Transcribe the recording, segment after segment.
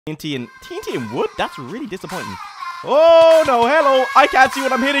TNT and wood? That's really disappointing. Oh no, hello. I can't see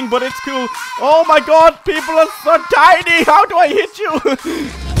what I'm hitting, but it's cool. Oh my god, people are so tiny. How do I hit you?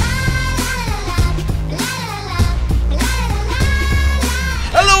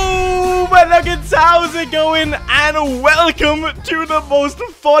 Hello, my nuggets. How's it going? And welcome to the most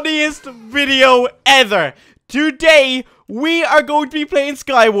funniest video ever. Today, we are going to be playing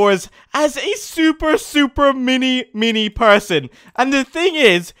Skywars as a super mini person. And the thing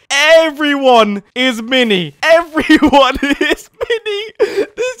is, everyone is mini. Everyone is mini.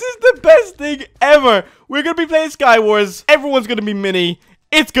 This is the best thing ever. We're going to be playing Skywars. Everyone's going to be mini.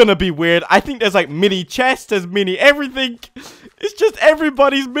 It's going to be weird. I think there's like mini chests, there's mini everything. It's just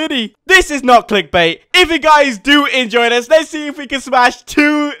everybody's mini. This is not clickbait. If you guys do enjoy this, let's see if we can smash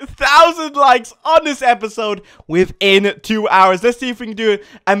 2,000 likes on this episode within 2 hours. Let's see if we can do it.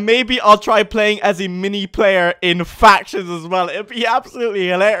 And maybe I'll try playing as a mini player in factions as well. It'd be absolutely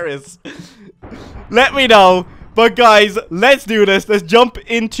hilarious. Let me know. But guys, let's do this. Let's jump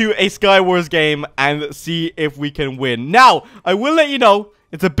into a Skywars game and see if we can win. Now, I will let you know,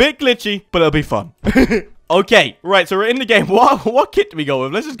 it's a bit glitchy, but it'll be fun. Okay, right, so we're in the game. What kit do we go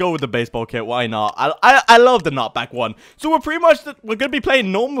with? Let's just go with the baseball kit. Why not? I love the knockback one. So we're gonna be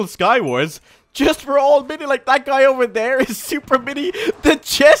playing normal Skywars just for all mini. Like that guy over there is super mini. The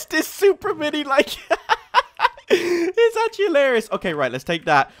chest is super mini. Like it's actually hilarious. Okay, right, let's take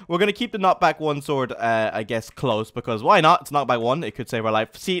that. We're gonna keep the knockback one sword, I guess, close because why not? It's knockback one. It could save our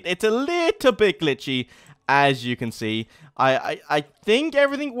life. See, it's a little bit glitchy. As you can see, I think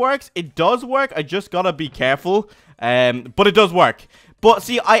everything works. It does work. I just gotta be careful. But it does work. But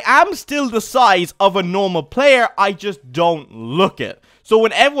see, I am still the size of a normal player. I just don't look it. So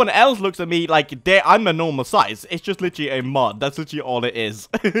when everyone else looks at me like I'm a normal size, it's just literally a mod. That's literally all it is.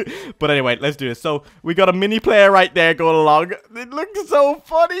 But anyway, let's do this. So we got a mini player right there going along. It looks so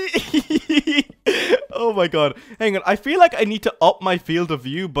funny. Oh my god. Hang on. I feel like I need to up my field of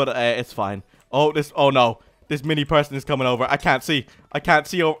view, but it's fine. Oh no. This mini person is coming over. I can't see. I can't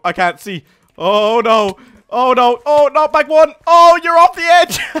see. Oh no. Oh no. Oh, not back one. Oh, you're off the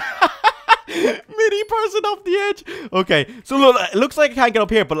edge. Mini person off the edge. Okay. So look, it looks like I can't get up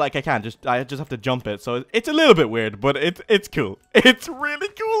here, but like I just have to jump it. So it's a little bit weird, but it's cool. It's really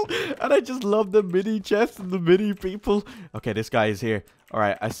cool. And I just love the mini chests and the mini people. Okay, this guy is here. All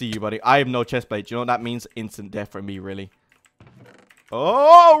right, I see you, buddy. I have no chest plate. You know what that means? Instant death for me, really.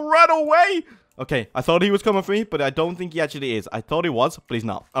 Oh, run away. Okay, I thought he was coming for me, but I don't think he actually is. I thought he was, but he's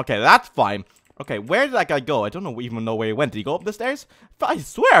not. Okay, that's fine. Okay, where did that guy go? I don't even know where he went. Did he go up the stairs? I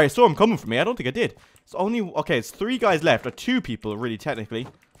swear I saw him coming for me. I don't think I did. It's only... Okay, it's 3 guys left, or 2 people, really, technically.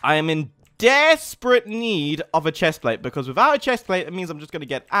 I am in desperate need of a chest plate, because without a chest plate, it means I'm just going to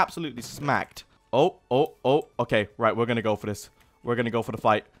get absolutely smacked. Oh. Okay, right, we're going to go for this. We're going to go for the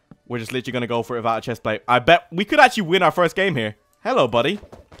fight. We're just literally going to go for it without a chest plate. I bet we could actually win our first game here. Hello, buddy.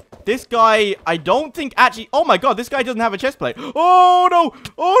 This guy, I don't think actually... Oh my god, this guy doesn't have a chest plate. Oh no!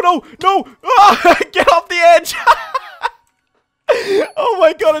 Oh no! No! Ah, get off the edge! Oh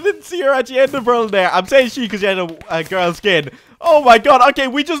my god, I didn't see her actually end the pearl there. I'm saying she because she had a girl skin. Oh my god, okay,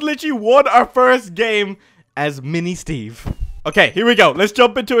 we just literally won our first game as Mini Steve. Okay, here we go. Let's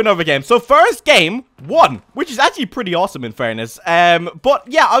jump into another game. So first game, 1, which is actually pretty awesome in fairness. But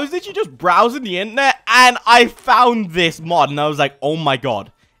yeah, I was literally just browsing the internet and I found this mod and I was like, oh my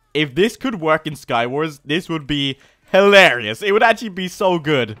god. If this could work in Skywars, this would be hilarious. It would actually be so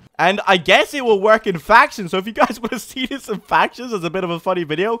good. And I guess it will work in factions. So if you guys want to see this in factions as a bit of a funny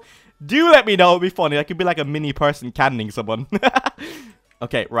video, do let me know. It'd be funny. I could be like a mini person cannoning someone.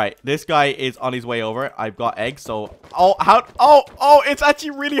 Okay, right. This guy is on his way over. I've got eggs, so... Oh, it's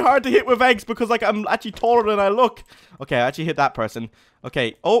actually really hard to hit with eggs because, like, I'm actually taller than I look. Okay, I actually hit that person.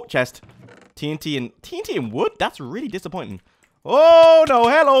 Okay. Oh, chest. TNT and wood? That's really disappointing. Oh no,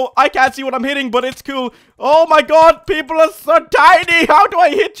 hello. I can't see what I'm hitting, but it's cool. Oh my god, people are so tiny. How do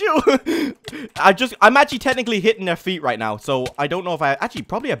I hit you? I'm actually technically hitting their feet right now. So I don't know if I actually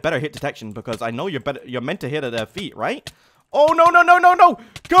probably have better hit detection because I know you're meant to hit at their feet, right? Oh no.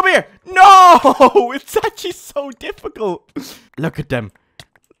 Come here. No, it's actually so difficult. Look at them.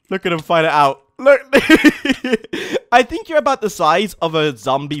 Look at them fight it out. Look. I think you're about the size of a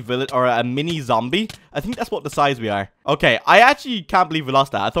zombie village or a mini zombie. I think that's what the size we are. Okay, I actually can't believe we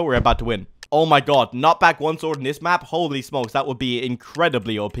lost that. I thought we were about to win. Oh my god, knockback one sword in this map. Holy smokes, that would be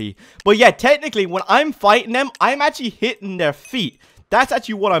incredibly OP. But yeah, technically, when I'm fighting them, I'm actually hitting their feet. That's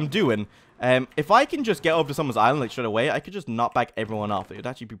actually what I'm doing. If I can just get over to someone's island like straight away, I could just knock back everyone off. It would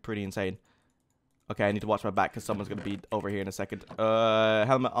actually be pretty insane. Okay, I need to watch my back because someone's going to be over here in a second.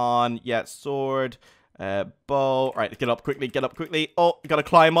 Helmet on. Yeah, sword. Bow. Right, get up quickly. Get up quickly. Oh, gotta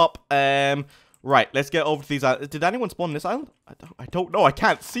climb up. Right, let's get over to these islands. Did anyone spawn this island? I don't know. I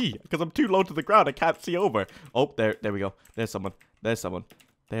can't see because I'm too low to the ground. I can't see over. Oh, there we go. There's someone. There's someone.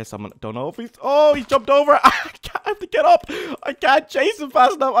 There's someone. Don't know if he's... Oh, he's jumped over. I have to get up. I can't chase him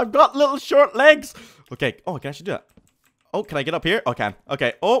fast enough. I've got little short legs. Okay. Oh, I can actually do that. Oh, can I get up here? Oh, I can.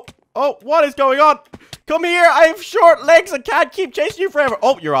 Okay. Oh, what is going on? Come here. I have short legs. I can't keep chasing you forever.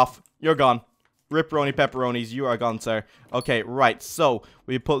 Oh, you're off. You're gone. Ripperoni pepperonis, you are gone, sir. Okay, right, so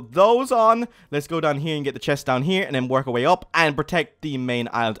we put those on. Let's go down here and get the chest down here and then work our way up and protect the main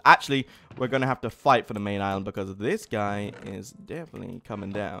island. Actually, we're going to have to fight for the main island because this guy is definitely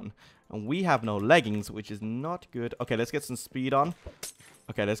coming down. And we have no leggings, which is not good. Okay, let's get some speed on.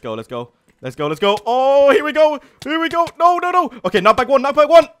 Okay, let's go, let's go. Let's go, let's go. Oh, here we go. Here we go. No, no, no. Okay, knock back one, knock back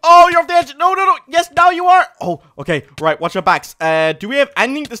one. Oh, you're off the edge. No, no, no. Yes, now you are. Oh, okay. Right, watch your backs. Do we have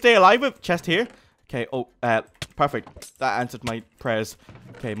anything to stay alive with? Chest here. Okay, oh, perfect. That answered my prayers.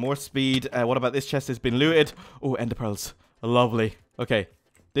 Okay, more speed. What about this chest has been looted? Oh, ender pearls. Lovely. Okay,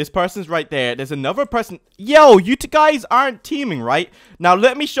 this person's right there. There's another person. Yo, you two guys aren't teaming, right? Now,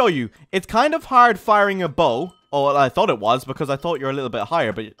 let me show you. It's kind of hard firing a bow. Oh, well, I thought it was because I thought you're a little bit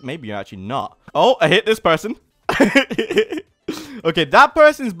higher, but maybe you're actually not. Oh, I hit this person. Okay, that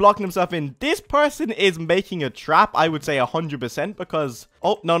person's blocking himself in. This person is making a trap, I would say 100% because...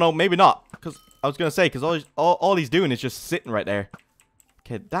 Oh, no, maybe not. Because I was going to say, because all he's doing is just sitting right there.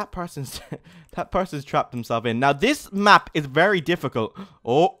 Okay, that person's trapped himself in. Now, this map is very difficult.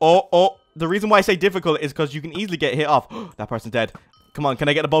 Oh. The reason why I say difficult is because you can easily get hit off. That person's dead. Come on, can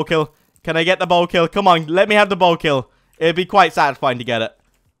I get the bow kill? Can I get the bow kill? Come on, let me have the bow kill. It'd be quite satisfying to get it.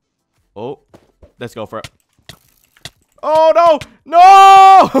 Oh, let's go for it. Oh, no!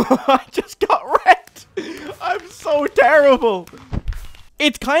 No! I just got wrecked. I'm so terrible.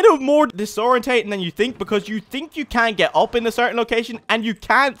 It's kind of more disorientating than you think because you think you can't get up in a certain location and you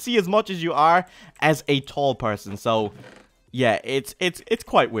can't see as much as you are as a tall person. So, yeah, it's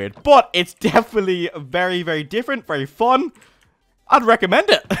quite weird. But it's definitely very, very different, very fun. I'd recommend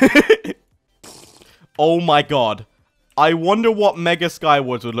it. Oh my god. I wonder what Mega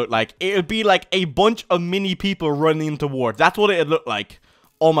Skywars would look like. It would be like a bunch of mini people running towards. That's what it would look like.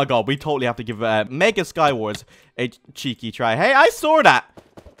 Oh my god, we totally have to give Mega Skywars a cheeky try. Hey, I saw that.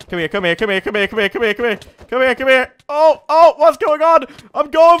 Come here. Oh, what's going on? I'm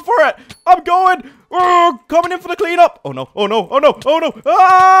going for it. I'm going. Oh, coming in for the cleanup. Oh no.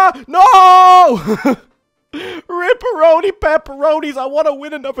 Ah, no. Ripperoni pepperonis. I want to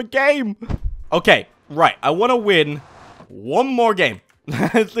win another game. Okay, right. I want to win one more game.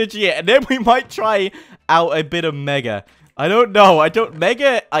 That's legit. And then we might try out a bit of Mega. I don't know.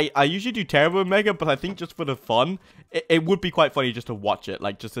 Mega, I usually do terrible in Mega, but I think just for the fun, it would be quite funny just to watch it,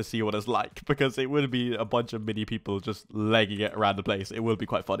 like just to see what it's like, because it would be a bunch of mini people just legging it around the place. It will be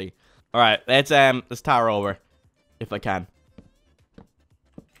quite funny. All right, let's tower over, if I can.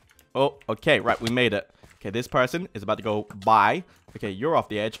 Oh, okay, right, we made it. Okay, this person is about to go by. Okay, you're off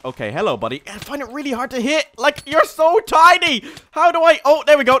the edge. Okay, hello, buddy. I find it really hard to hit. Like, you're so tiny. How do I... Oh,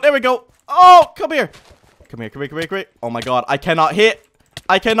 there we go. Oh, come here. Come here. Oh my god, I cannot hit.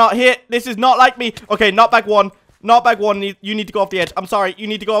 This is not like me. Okay, knock back one. You need to go off the edge. I'm sorry. You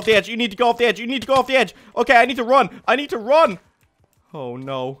need to go off the edge. Okay, I need to run. Oh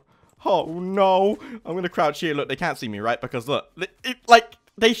no. I'm gonna crouch here. Look, they can't see me, right? Because look,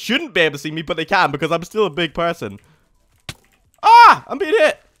 they shouldn't be able to see me, but they can because I'm still a big person. Ah, I'm being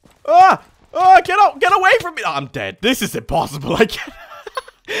hit. Get away from me. Oh, I'm dead. This is impossible. I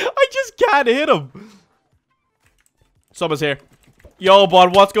just can't hit him. Someone's here. Yo,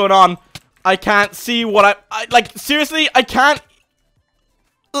 bud, what's going on? I can't see what I like, seriously, I can't.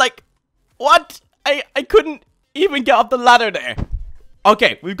 Like, what? I couldn't even get up the ladder there.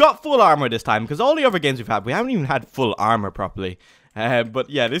 Okay, we've got full armor this time, because all the other games we've had, we haven't even had full armor properly. But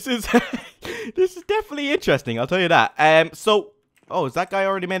yeah, this is this is definitely interesting, I'll tell you that. So, oh, is that guy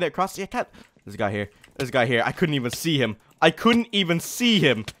already made it across? Yeah, can't. There's a guy here. I couldn't even see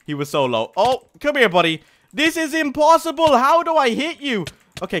him. He was so low. Oh, come here, buddy. This is impossible. How do I hit you?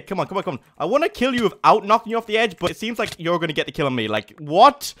 Okay, come on. I want to kill you without knocking you off the edge, but it seems like you're going to get the kill on me. Like,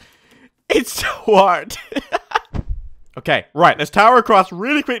 what? It's so hard. Okay, right. Let's tower across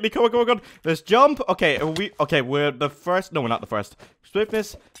really quickly. Come on. Let's jump. Okay, we're the first. No, we're not the first.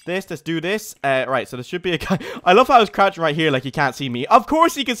 Swiftness. Let's do this. Right, so there should be a guy. I love how I was crouching right here like he can't see me. Of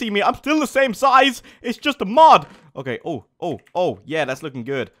course he can see me. I'm still the same size. It's just a mod. Okay, oh, yeah, that's looking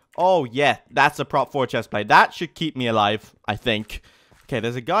good. Oh, yeah, that's a prop 4 chestplate. That should keep me alive, I think. Okay,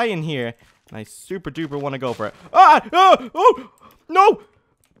 there's a guy in here, and I super duper want to go for it. Ah! Oh! No!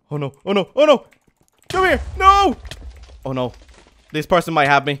 Oh, no. Come here. No. Oh, no. This person might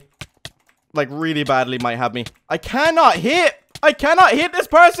have me. Like, really badly might have me. I cannot hit. I cannot hit this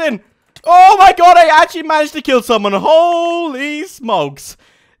person. Oh, my God. I actually managed to kill someone. Holy smokes.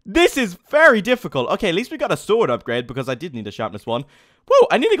 This is very difficult. Okay, at least we got a sword upgrade because I did need a sharpness one. Whoa,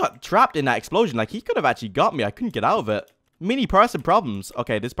 I nearly got trapped in that explosion. Like, he could have actually got me. I couldn't get out of it. Mini person problems.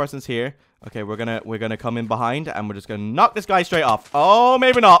 Okay, this person's here. Okay, we're gonna come in behind and we're just gonna knock this guy straight off. Oh,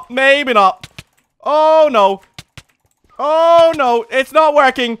 maybe not. Maybe not. Oh, no. Oh, no. It's not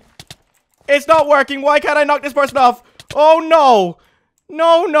working. It's not working. Why can't I knock this person off? Oh, no.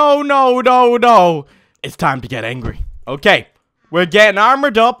 No, no, no, no, no. It's time to get angry. Okay. We're getting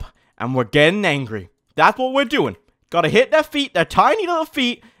armored up, and we're getting angry. That's what we're doing. Gotta hit their feet, their tiny little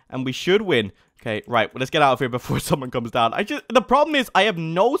feet, and we should win. Okay, right, well, let's get out of here before someone comes down. The problem is, I have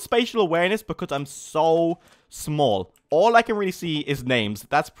no spatial awareness because I'm so small. All I can really see is names.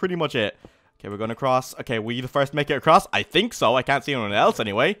 That's pretty much it. Okay, we're gonna cross. Okay, we the first make it across? I think so. I can't see anyone else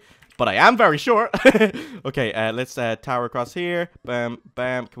anyway. But I am very short. Okay, let's tower across here. Bam,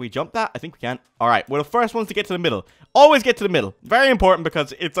 bam. Can we jump that? I think we can. All right, we're the first ones to get to the middle. Always get to the middle. Very important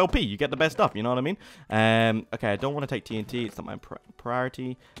because it's OP. You get the best stuff. You know what I mean? Okay, I don't want to take TNT. It's not my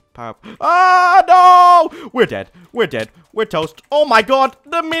priority. Ah, no! We're dead. We're dead. We're toast. Oh, my God.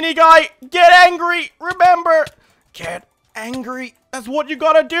 The mini guy. Get angry. Remember. Get angry. That's what you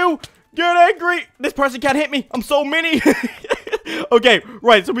gotta do. Get angry. This person can't hit me. I'm so mini. Okay,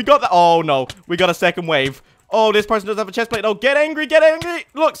 right, so we got that. Oh, no. We got a second wave. Oh, this person doesn't have a chest plate. Oh, get angry, get angry.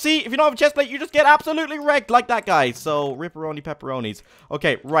 Look, see, if you don't have a chest plate, you just get absolutely wrecked like that guy. So, ripperoni pepperonis.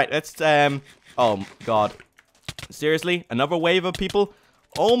 Okay, right, let's, oh, God. Seriously? Another wave of people?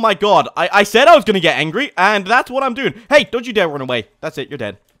 Oh, my God. I said I was going to get angry, and that's what I'm doing. Hey, don't you dare run away. That's it, you're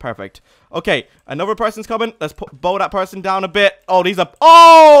dead. Perfect. Okay, another person's coming. Let's bow that person down a bit. Oh, these are...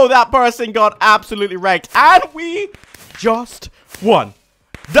 Oh, that person got absolutely wrecked. And we just won.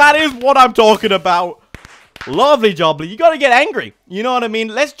 That is what I'm talking about. Lovely jubbly. You gotta get angry. You know what I mean?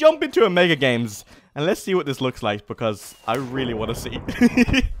 Let's jump into a Mega Games. And let's see what this looks like. Because I really want to see.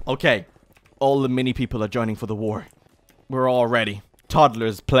 Okay. All the mini people are joining for the war. We're all ready.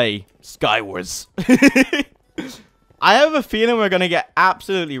 Toddlers play Skywars. I have a feeling we're gonna get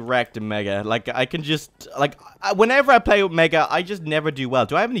absolutely wrecked in Mega. Like, I can just... Like, whenever I play with Mega, I just never do well.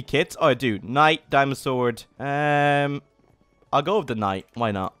 Do I have any kits? Oh, I do. Knight, Diamond Sword. I'll go with the Knight.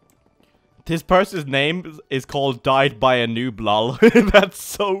 Why not? This person's name is called Died by a Noob lol. That's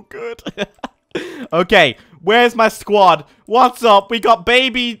so good. Okay, where's my squad? What's up? We got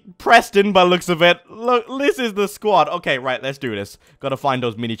baby Preston by the looks of it. Look, this is the squad. Okay, right, let's do this. Gotta find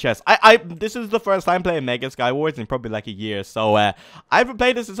those mini chests. This is the first time playing Mega Skywars in probably like a year. So, I haven't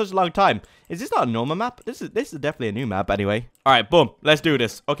played this in such a long time. Is this not a normal map? This is definitely a new map anyway. Alright, boom. Let's do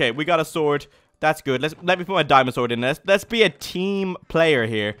this. Okay, we got a sword. That's good. Let me put my diamond sword in this. Let's be a team player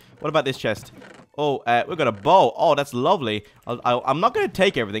here. What about this chest? Oh, we got a bow. Oh, that's lovely. I'm not going to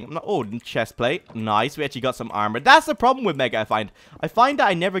take everything. Oh, chest plate. Nice. We actually got some armor. That's the problem with Mega, I find. I find that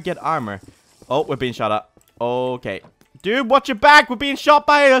I never get armor. Oh, we're being shot at. Okay. Dude, watch your back. We're being shot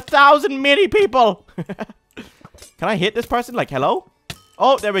by 1,000 mini people. Can I hit this person? Like, hello?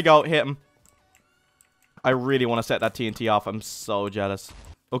 Oh, there we go. Hit him. I really want to set that TNT off. I'm so jealous.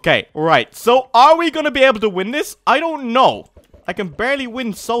 Okay, right. So, are we going to be able to win this? I don't know. I can barely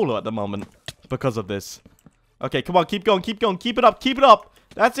win solo at the moment because of this. Okay, come on. Keep going. Keep going. Keep it up. Keep it up.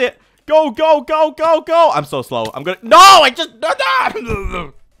 That's it. Go, go, go, go, go. I'm so slow. I'm gonna... No, I just...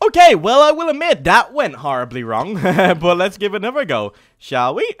 Okay, well, I will admit, that went horribly wrong. But let's give it another go,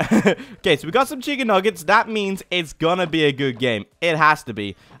 shall we? Okay, so we got some chicken nuggets. That means it's gonna be a good game. It has to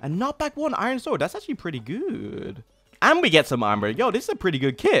be. And knockback 1 iron sword. That's actually pretty good. And we get some armor. Yo, this is a pretty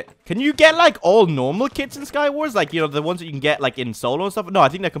good kit. Can you get, like, all normal kits in Skywars? Like, you know, the ones that you can get, like, in solo and stuff? No, I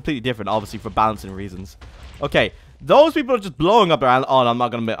think they're completely different, obviously, for balancing reasons. Okay, those people are just blowing up around. Oh, I'm not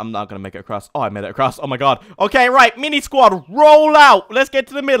gonna make it across. Oh, I made it across. Oh, my God. Okay, right, mini squad, roll out. Let's get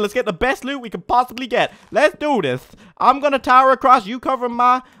to the middle. Let's get the best loot we can possibly get. Let's do this. I'm gonna tower across. You cover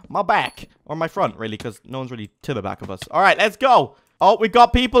my back. Or my front, really, because no one's really to the back of us. All right, let's go. Oh, we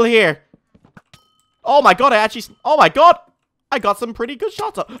got people here. Oh my God, oh my God, I got some pretty good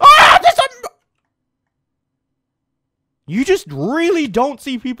shots up. Ah, you just really don't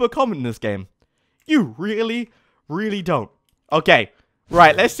see people coming in this game. You really, really don't. Okay,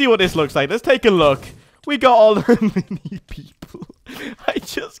 right, let's see what this looks like. Let's take a look. We got all the mini people. I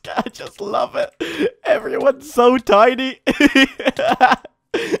just love it. Everyone's so tiny.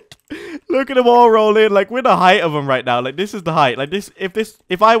 Look at them all roll in. Like, we're the height of them right now. Like, this is the height. Like,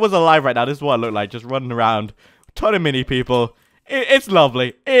 if I was alive right now, this is what I look like. Just running around. Ton of mini people. It's lovely.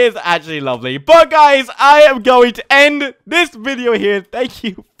 It is actually lovely. But guys, I am going to end this video here. Thank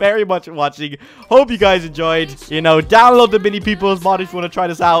you very much for watching. Hope you guys enjoyed. You know, download the Mini People's mod if you want to try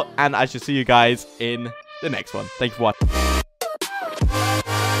this out. And I shall see you guys in the next one. Thanks for watching.